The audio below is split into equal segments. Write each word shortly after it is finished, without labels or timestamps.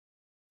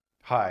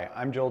Hi,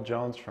 I'm Joel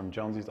Jones from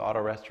Jonesy's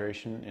Auto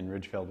Restoration in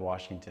Ridgefield,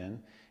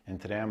 Washington,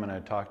 and today I'm going to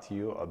talk to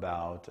you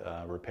about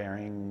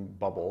repairing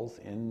bubbles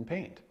in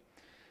paint.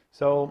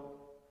 So,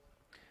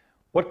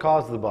 what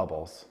caused the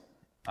bubbles?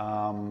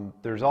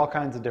 There's all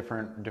kinds of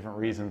different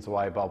reasons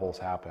why bubbles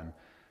happen.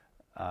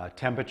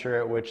 Temperature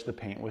at which the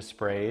paint was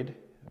sprayed.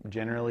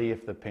 Generally,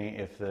 if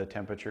the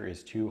temperature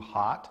is too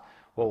hot,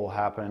 what will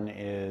happen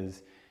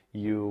is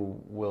you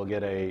will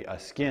get a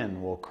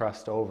skin will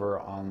crust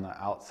over on the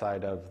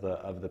outside of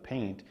the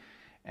paint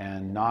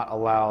and not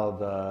allow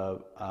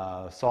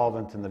the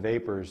solvent and the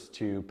vapors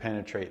to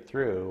penetrate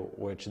through,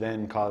 which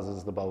then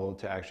causes the bubble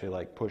to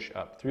actually push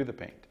up through the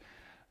paint.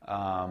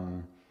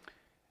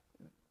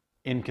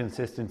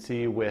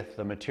 Inconsistency with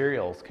the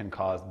materials can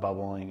cause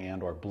bubbling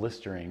and or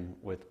blistering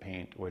with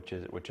paint,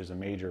 which is a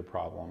major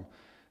problem.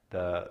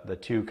 The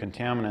two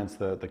contaminants,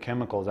 the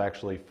chemicals,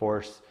 actually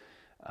force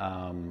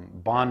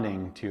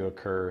bonding to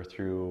occur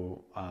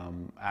through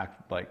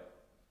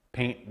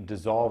paint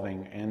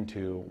dissolving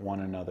into one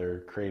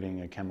another,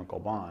 creating a chemical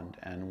bond.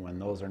 And when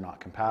those are not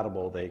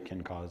compatible, they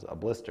can cause a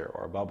blister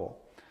or a bubble.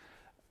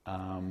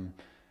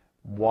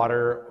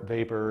 Water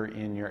vapor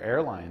in your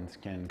airlines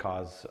can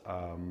cause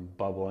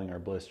bubbling or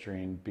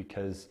blistering,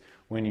 because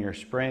when you're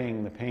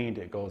spraying the paint,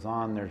 it goes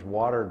on, there's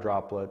water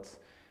droplets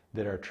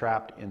that are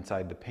trapped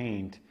inside the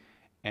paint,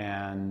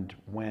 and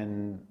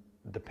when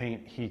the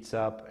paint heats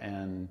up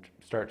and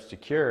starts to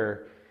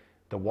cure,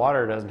 the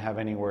water doesn't have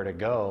anywhere to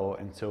go,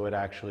 and so it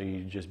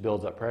actually just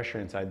builds up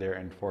pressure inside there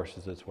and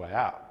forces its way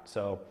out.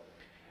 So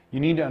you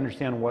need to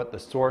understand what the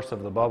source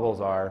of the bubbles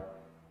are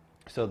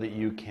so that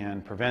you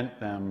can prevent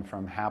them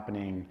from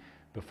happening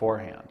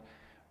beforehand.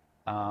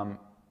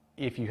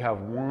 If you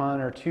have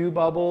one or two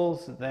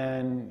bubbles,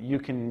 then you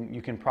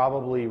can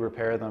probably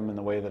repair them in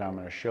the way that I'm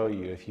going to show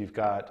you. If you've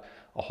got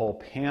a whole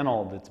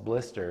panel that's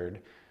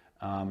blistered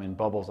and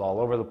bubbles all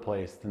over the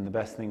place, then the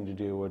best thing to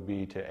do would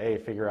be to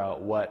figure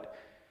out what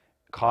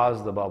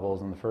caused the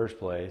bubbles in the first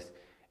place,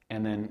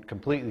 and then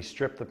completely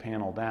strip the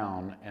panel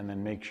down, and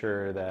then make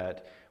sure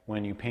that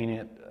when you paint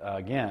it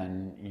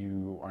again,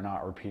 you are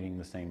not repeating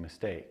the same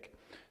mistake.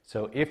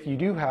 So if you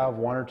do have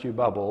one or two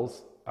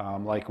bubbles,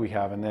 like we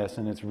have in this,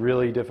 and it's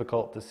really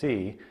difficult to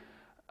see,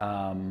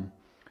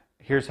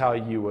 here's how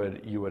you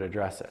would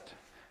address it.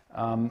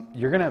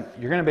 You're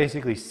gonna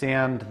basically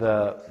sand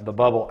the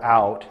bubble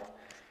out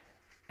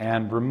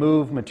and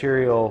remove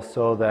material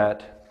so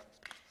that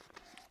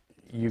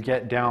you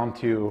get down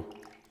to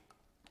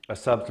a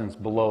substance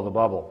below the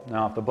bubble.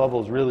 Now, if the bubble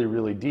is really,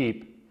 really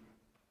deep,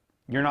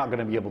 you're not going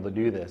to be able to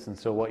do this, and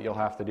so what you'll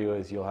have to do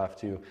is you'll have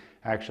to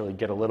actually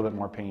get a little bit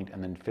more paint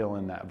and then fill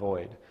in that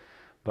void.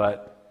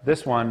 But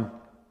this one,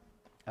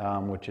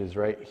 which is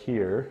right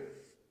here,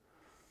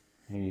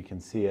 you can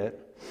see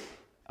it,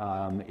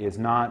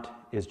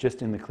 is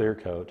just in the clear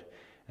coat.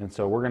 And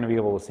so we're going to be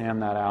able to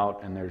sand that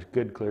out, and there's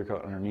good clear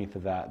coat underneath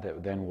of that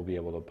then we'll be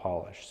able to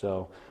polish.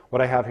 So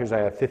what I have here is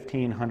I have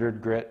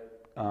 1500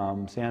 grit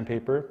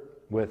sandpaper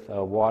with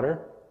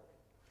water,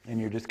 and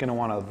you're just going to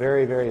want to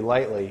very, very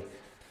lightly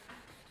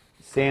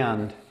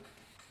sand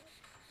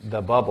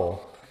the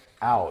bubble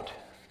out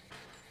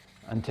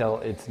until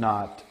it's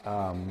not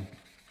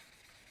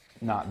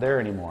there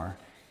anymore.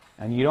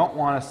 And you don't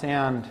want to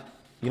sand,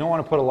 you don't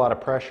want to put a lot of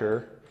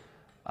pressure,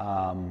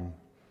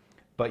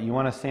 but you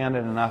want to sand it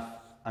enough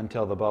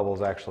until the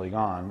bubble's actually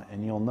gone.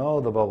 And you'll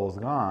know the bubble's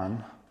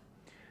gone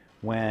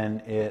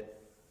when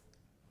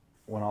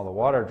all the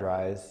water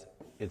dries,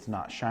 it's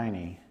not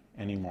shiny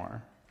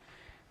anymore.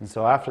 And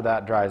so after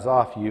that dries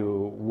off,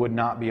 you would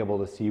not be able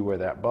to see where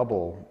that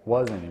bubble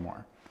was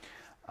anymore.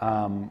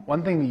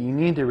 One thing that you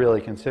need to really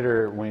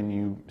consider when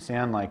you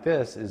sand like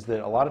this is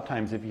that a lot of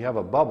times if you have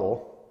a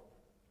bubble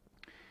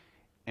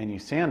and you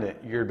sand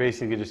it, you're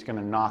basically just going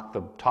to knock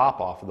the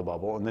top off of the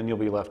bubble, and then you'll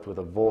be left with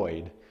a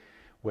void,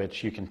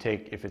 which you can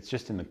take, if it's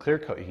just in the clear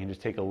coat, you can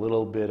just take a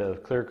little bit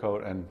of clear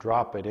coat and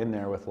drop it in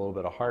there with a little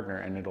bit of hardener,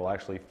 and it'll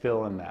actually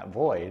fill in that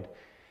void.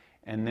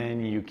 And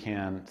then you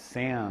can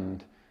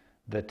sand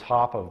the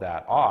top of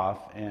that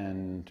off,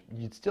 and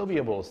you'd still be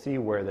able to see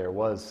where there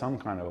was some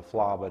kind of a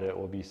flaw, but it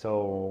will be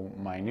so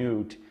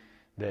minute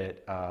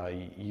that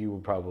you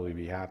will probably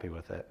be happy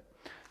with it.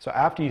 So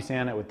after you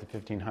sand it with the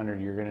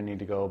 1500, you're going to need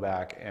to go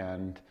back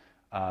and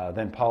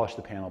then polish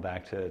the panel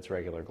back to its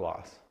regular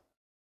gloss.